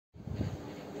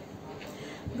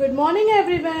Good morning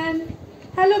everyone.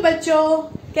 Hello बच्चों,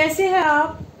 कैसे हैं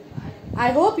आप?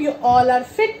 I hope you all are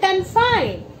fit and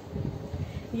fine.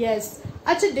 Yes,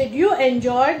 अच्छा, did you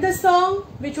enjoy the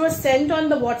song which was sent on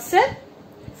the WhatsApp?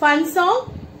 Fun song?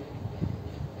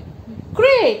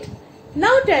 Great.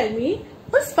 Now tell me,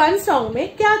 उस fun song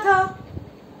में क्या था?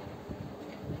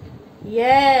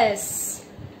 Yes,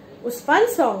 उस फन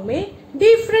सॉन्ग में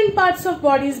different parts of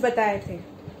bodies बताए थे।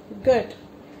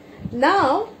 Good.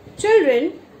 Now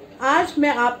children, आज मैं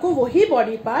आपको वही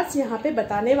बॉडी पार्ट्स यहाँ पे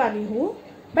बताने वाली हूँ,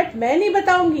 बट मैं नहीं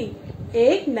बताऊंगी,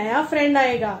 एक नया फ्रेंड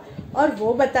आएगा और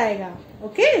वो बताएगा।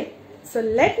 Okay, so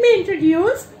let me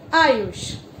introduce Ayush.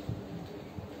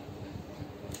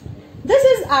 This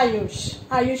is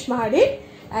Ayush Mahadik,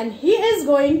 and he is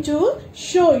going to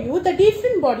show you the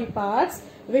different body parts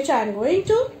which I am going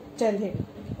to tell him.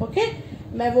 Okay?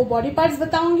 मैं वो बॉडी पार्ट्स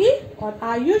बताऊंगी और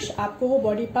आयुष आपको वो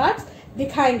बॉडी पार्ट्स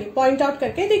दिखाएंगे, पॉइंट आउट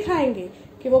करके दिखाएंगे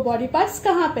कि वो बॉडी पार्ट्स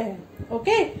कहाँ पे हैं।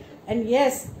 ओके? एंड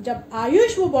यस, जब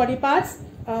आयुष वो बॉडी पार्ट्स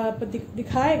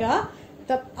दिखाएगा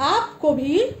तब आपको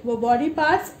भी वो बॉडी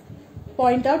पार्ट्स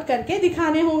पॉइंट आउट करके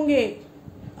दिखाने होंगे।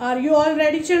 Are you all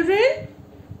ready children?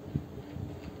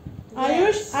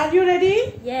 Ayush, are you ready?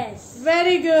 Yes.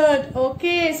 Very good.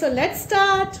 Okay, so let's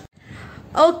start.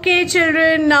 Okay,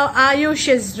 children, now Ayush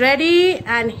is ready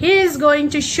and he is going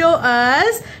to show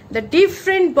us the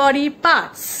different body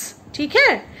parts. ठीक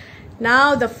है? Now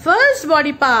the first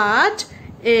body part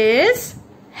is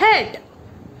head.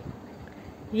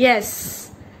 Yes.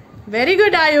 Very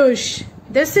good, Ayush.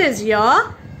 This is your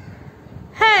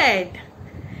head.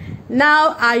 Now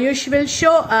Ayush will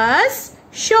show us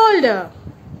shoulder.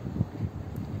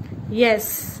 Yes,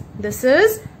 this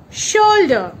is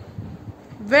shoulder.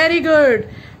 Very good.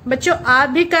 बच्चों, आप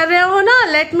भी कर रहे हो ना?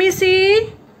 Let me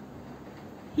see.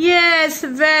 Yes,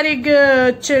 very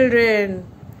good, children.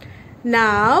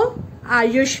 Now,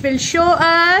 Ayush will show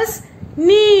us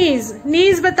knees.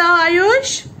 Knees बताओ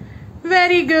Ayush.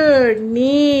 Very good,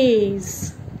 knees.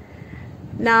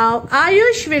 Now,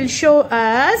 Ayush will show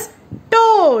us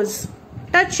toes.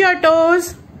 Touch your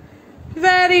toes.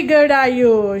 Very good,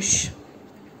 Ayush.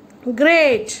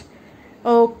 Great.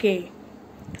 Okay,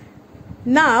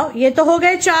 now ये तो हो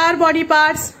गए 4 body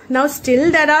parts. Now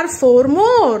still there are 4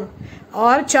 मोर,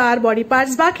 और 4 body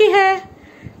parts बाकी है।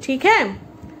 ठीक है?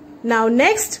 Now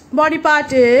next body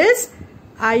part is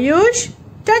Ayush,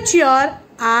 touch your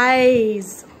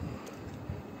eyes.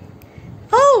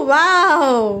 Oh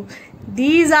wow,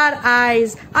 these are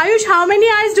eyes. Ayush, how many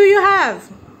eyes do you have?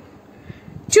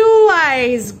 2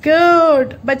 eyes.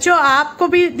 Good. बच्चों, आपको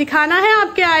भी दिखाना है,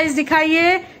 आपके eyes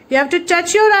दिखाइए. You have to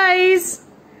touch your eyes.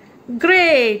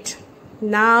 Great.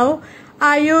 Now,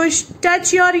 Ayush,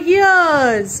 touch your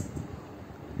ears.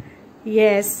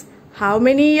 Yes. How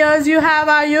many ears you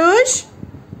have, Ayush?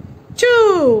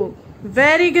 2.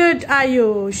 Very good,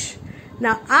 Ayush.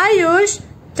 Now, Ayush,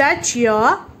 touch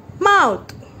your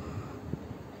mouth.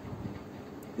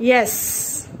 Yes.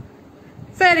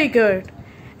 Very good.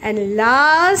 And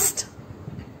last,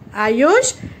 Ayush,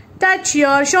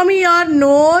 show me your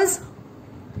nose.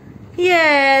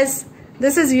 Yes,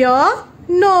 this is your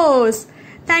nose.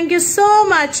 Thank you so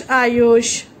much,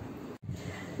 Ayush.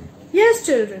 Yes,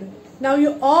 children. Now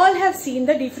you all have seen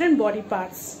the different body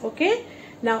parts. Okay?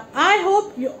 Now I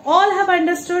hope you all have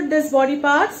understood this body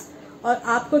parts. और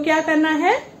आपको क्या करना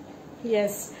है?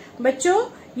 Yes, बच्चों,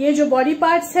 ये जो body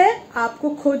parts है,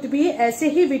 आपको खुद भी ऐसे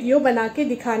ही वीडियो बना के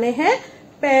दिखाने हैं।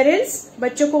 पेरेंट्स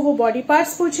बच्चों को वो बॉडी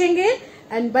पार्ट्स पूछेंगे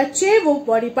एंड बच्चे वो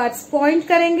बॉडी पार्ट्स पॉइंट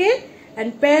करेंगे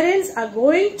and parents are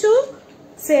going to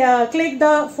से क्लिक द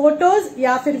फोटोज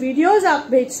या फिर वीडियोज आप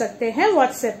भेज सकते हैं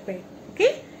व्हाट्सएप पे। Okay,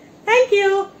 thank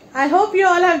you. I hope you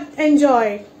all have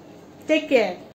enjoyed. Take care.